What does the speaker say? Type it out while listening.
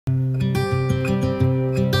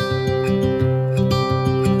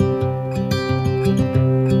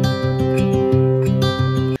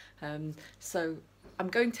So I'm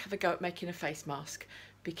going to have a go at making a face mask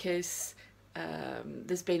because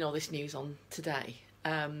there's been all this news on today.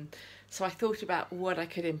 So I thought about what I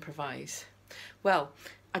could improvise. Well,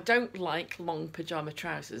 I don't like long pyjama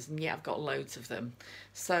trousers, and yet I've got loads of them.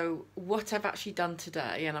 So what I've actually done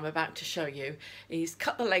today, and I'm about to show you, is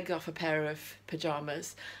cut the legs off a pair of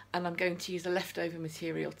pyjamas, and I'm going to use the leftover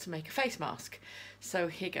material to make a face mask. So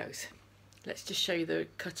here goes. Let's just show you the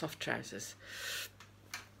cut off trousers.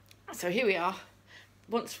 So here we are.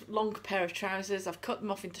 Once long pair of trousers, I've cut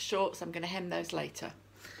them off into shorts. I'm going to hem those later.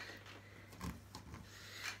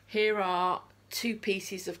 Here are two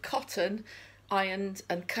pieces of cotton ironed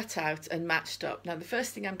and cut out and matched up. Now the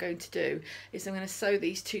first thing I'm going to do is I'm going to sew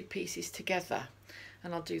these two pieces together,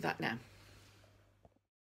 and I'll do that now.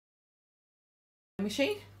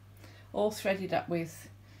 Machine all threaded up with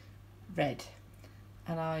red,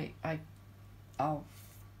 and I'll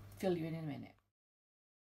fill you in a minute.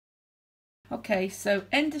 Okay, so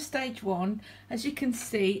end of stage one. As you can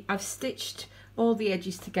see, I've stitched all the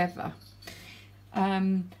edges together.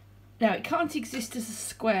 Now it can't exist as a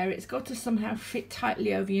square, it's got to somehow fit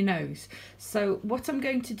tightly over your nose. So what I'm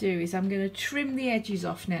going to do is I'm going to trim the edges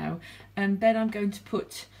off now, and then I'm going to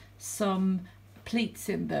put some pleats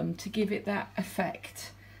in them to give it that effect.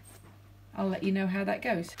 I'll let you know how that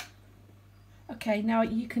goes. Okay, now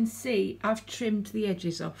you can see I've trimmed the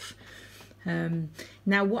edges off.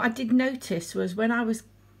 Now what I did notice was when I was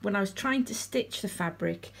trying to stitch the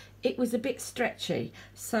fabric, it was a bit stretchy.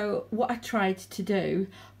 So what I tried to do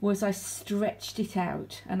was I stretched it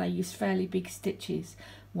out, and I used fairly big stitches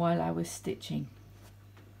while I was stitching.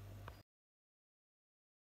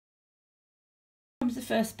 Comes the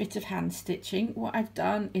first bit of hand stitching. What I've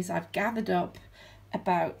done is I've gathered up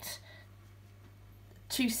about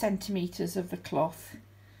 2 centimeters of the cloth,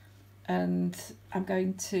 and I'm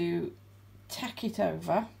going to tack it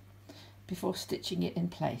over before stitching it in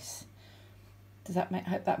place.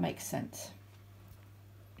 Hope that makes sense.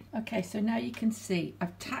 Okay, so now you can see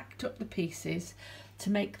I've tacked up the pieces to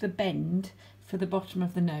make the bend for the bottom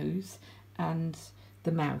of the nose and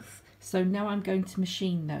the mouth. So now I'm going to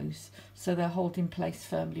machine those so they'll hold in place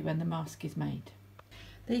firmly when the mask is made.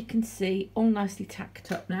 There you can see all nicely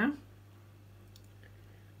tacked up now.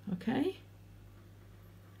 Okay.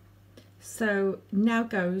 So now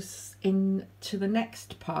goes into the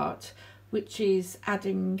next part, which is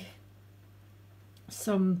adding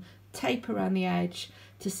some tape around the edge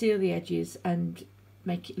to seal the edges and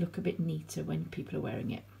make it look a bit neater when people are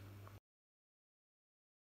wearing it.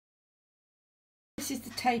 This is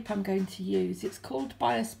the tape I'm going to use. It's called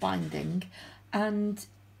bias binding, and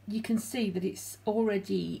you can see that it's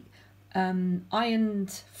already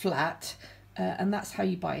ironed flat, and that's how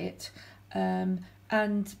you buy it.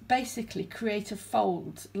 And basically create a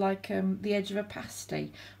fold like the edge of a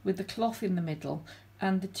pasty with the cloth in the middle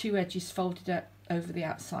and the two edges folded out over the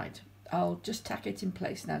outside. I'll just tack it in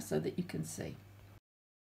place now so that you can see.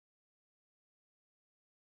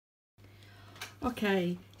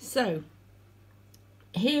 Okay, so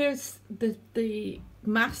here's the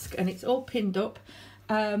mask, and it's all pinned up.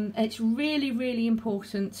 It's really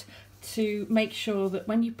important to make sure that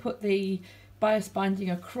when you put the bias binding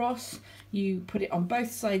across, you put it on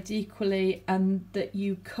both sides equally, and that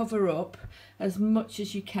you cover up as much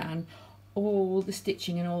as you can all the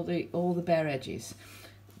stitching and all the bare edges.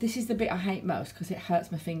 This is the bit I hate most because it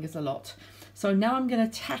hurts my fingers a lot. So now I'm going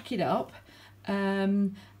to tack it up,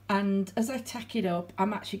 and as I tack it up,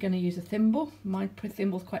 I'm actually going to use a thimble. My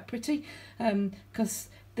thimble's quite pretty because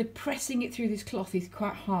the pressing it through this cloth is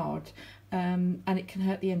quite hard, and it can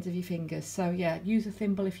hurt the ends of your fingers. So yeah, use a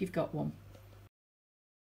thimble if you've got one.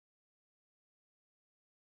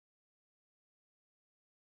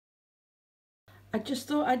 I just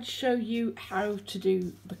thought I'd show you how to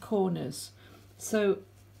do the corners. So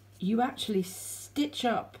you actually stitch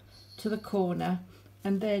up to the corner,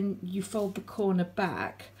 and then you fold the corner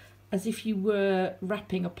back as if you were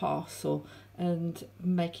wrapping a parcel and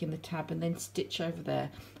making the tab, and then stitch over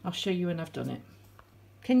there. I'll show you when I've done it.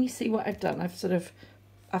 Can you see what I've done?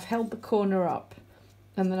 I've held the corner up,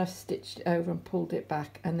 and then I've stitched it over and pulled it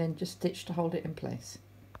back, and then just stitched to hold it in place.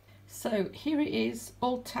 So here it is,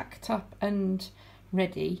 all tacked up and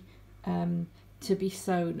ready to be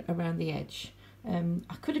sewn around the edge.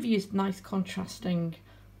 I could have used nice contrasting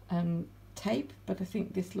tape, but I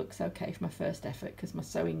think this looks okay for my first effort because my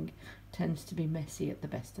sewing tends to be messy at the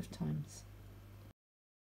best of times.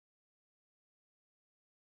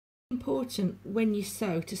 important when you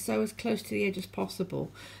sew to sew as close to the edge as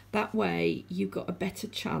possible. That way you've got a better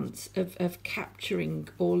chance of capturing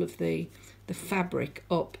all of the fabric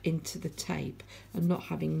up into the tape and not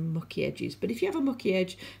having mucky edges. But if you have a mucky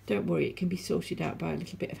edge, don't worry, it can be sorted out by a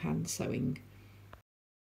little bit of hand sewing.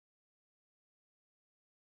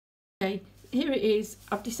 Okay, here it is.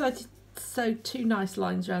 I've decided to sew 2 nice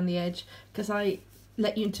lines around the edge because I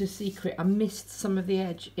let you into a secret. I missed some of the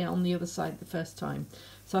edge on the other side the first time,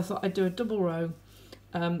 so I thought I'd do a double row.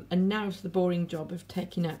 And now's the boring job of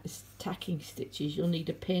taking out the tacking stitches. You'll need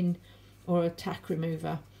a pin or a tack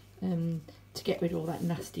remover to get rid of all that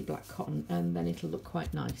nasty black cotton, and then it'll look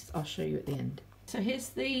quite nice. I'll show you at the end. So here's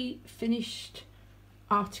the finished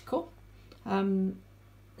article.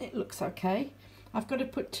 It looks okay. I've got to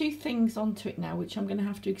put 2 things onto it now, which I'm going to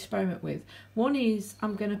have to experiment with. One is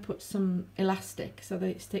I'm going to put some elastic so that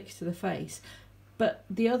it sticks to the face, but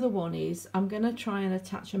the other one is I'm going to try and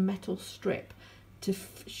attach a metal strip to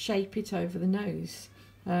shape it over the nose,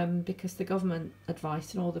 because the government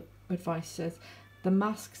advice and all the advice says the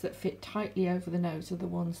masks that fit tightly over the nose are the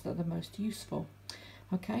ones that are the most useful.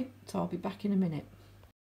 Okay, so I'll be back in a minute.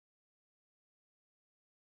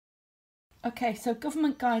 Okay, so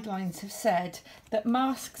government guidelines have said that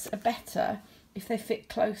masks are better if they fit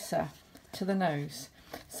closer to the nose.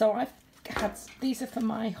 So I've had, these are for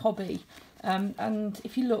my hobby, and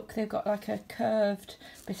if you look, they've got like a curved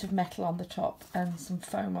bit of metal on the top and some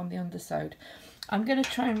foam on the underside. I'm going to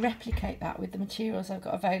try and replicate that with the materials I've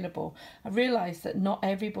got available. I realise that not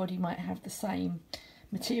everybody might have the same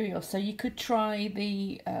material, so you could try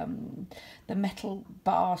the metal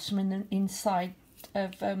bars from inside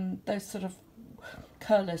of those sort of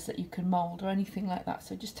curlers that you can mould or anything like that.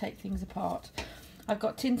 So just take things apart. I've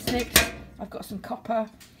got tin snips, I've got some copper.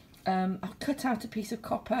 I've cut out a piece of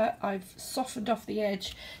copper. I've softened off the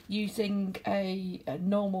edge using a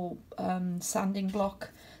normal sanding block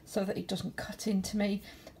so that it doesn't cut into me,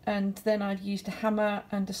 and then I've used a hammer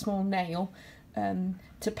and a small nail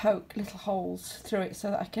to poke little holes through it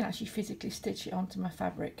so that I can actually physically stitch it onto my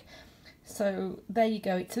fabric. So there you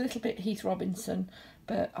go. It's a little bit Heath Robinson,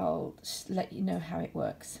 but I'll just let you know how it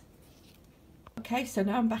works. Okay, so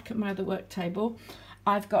now I'm back at my other work table.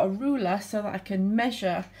 I've got a ruler so that I can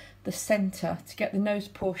measure the centre to get the nose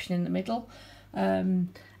portion in the middle, and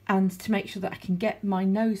to make sure that I can get my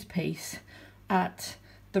nose piece at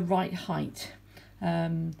the right height,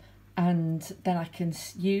 and then I can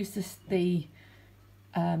use the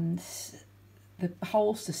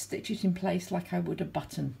holes to stitch it in place like I would a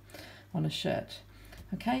button on a shirt.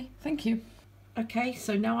 Okay, thank you. Okay,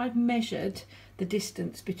 so now I've measured the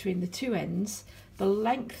distance between the 2 ends, the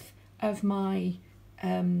length of my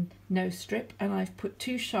nose strip, and I've put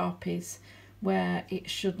 2 sharpies where it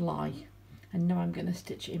should lie, and now I'm going to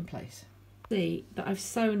stitch it in place. See that I've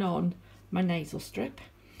sewn on my nasal strip,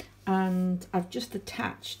 and I've just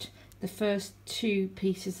attached the first 2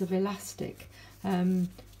 pieces of elastic.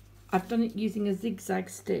 I've done it using a zigzag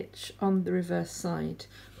stitch on the reverse side.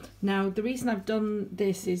 Now the reason I've done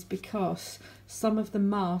this is because some of the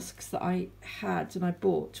masks that I had and I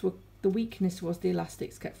bought were, the weakness was the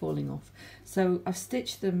elastics kept falling off. So I've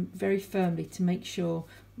stitched them very firmly to make sure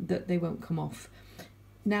that they won't come off.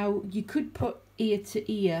 Now you could put ear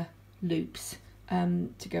to ear loops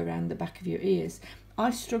to go around the back of your ears.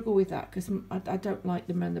 I struggle with that because I don't like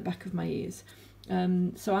them around the back of my ears.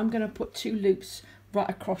 So I'm going to put 2 loops right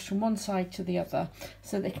across from one side to the other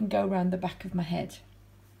so they can go around the back of my head.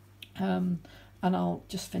 And I'll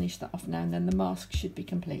just finish that off now, and then the mask should be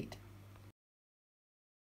complete.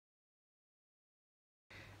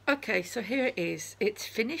 Okay, so here it is. It's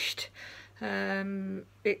finished.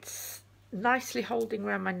 It's nicely holding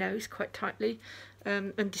around my nose quite tightly,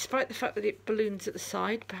 and despite the fact that it balloons at the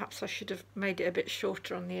side, perhaps I should have made it a bit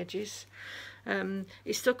shorter on the edges.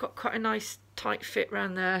 It's still got quite a nice tight fit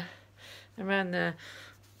around there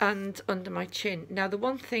and under my chin. Now the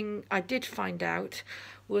one thing I did find out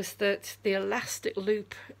was that the elastic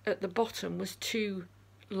loop at the bottom was too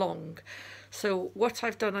long. So what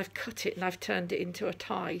I've done, I've cut it and I've turned it into a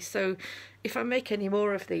tie. So if I make any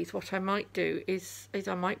more of these, what I might do is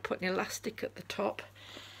I might put an elastic at the top,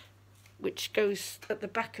 which goes at the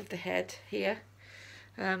back of the head here,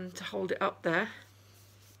 to hold it up there.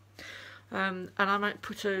 And I might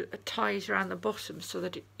put a ties around the bottom so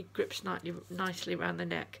that it grips nicely around the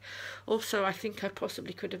neck. Also, I think I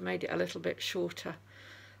possibly could have made it a little bit shorter,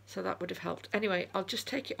 so that would have helped. Anyway, I'll just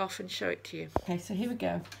take it off and show it to you. Okay, so here we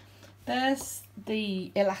go. There's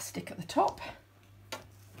the elastic at the top.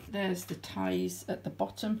 There's the ties at the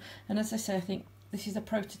bottom. And as I say, I think this is a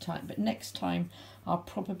prototype, but next time I'll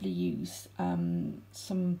probably use some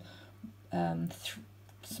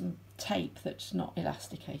tape that's not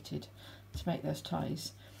elasticated to make those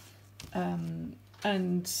ties.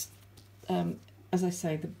 As I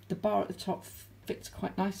say, the bar at the top fits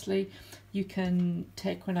quite nicely. You can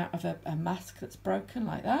take one out of a mask that's broken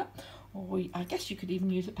like that, or I guess you could even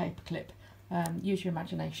use a paper clip. Use your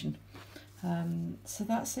imagination. So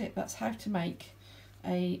that's it. That's how to make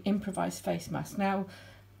a improvised face mask. Now,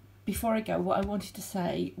 before I go, what I wanted to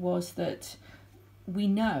say was that we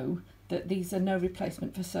know that these are no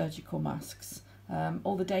replacement for surgical masks.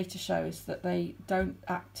 All the data shows that they don't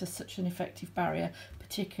act as such an effective barrier,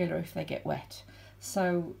 particularly if they get wet.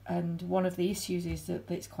 So, and one of the issues is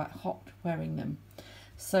that it's quite hot wearing them.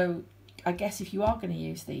 So I guess if you are going to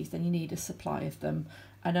use these, then you need a supply of them,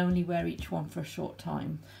 and only wear each one for a short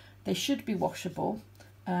time. They should be washable.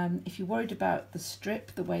 If you're worried about the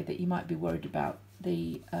strip, the way that you might be worried about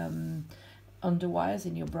the underwires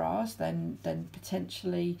in your bras, then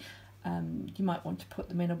potentially you might want to put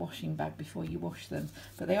them in a washing bag before you wash them.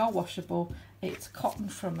 But they are washable. It's cotton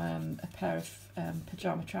from a pair of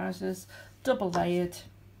pyjama trousers, double layered,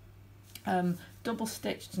 double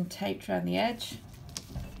stitched and taped around the edge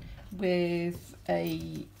with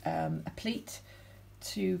a pleat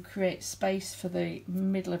to create space for the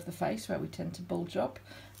middle of the face where we tend to bulge up,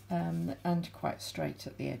 and quite straight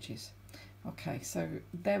at the edges. Okay, so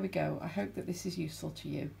there we go. I hope that this is useful to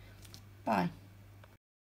you. Bye.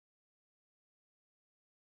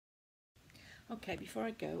 Okay, before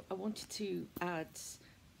I go, I wanted to add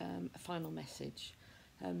a final message.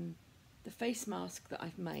 The face mask that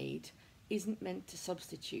I've made isn't meant to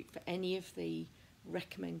substitute for any of the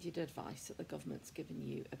recommended advice that the government's given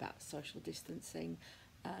you about social distancing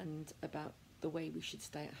and about the way we should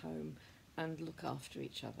stay at home and look after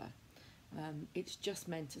each other. It's just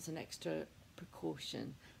meant as an extra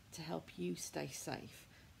precaution to help you stay safe.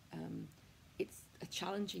 It's a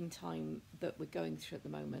challenging time that we're going through at the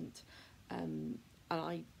moment, and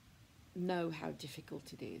I know how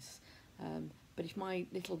difficult it is, but if my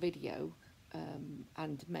little video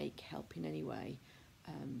and make help in any way,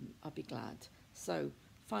 I'll be glad. So,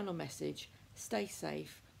 final message, stay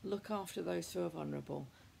safe, look after those who are vulnerable,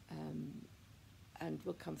 and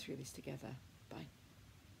we'll come through this together. Bye.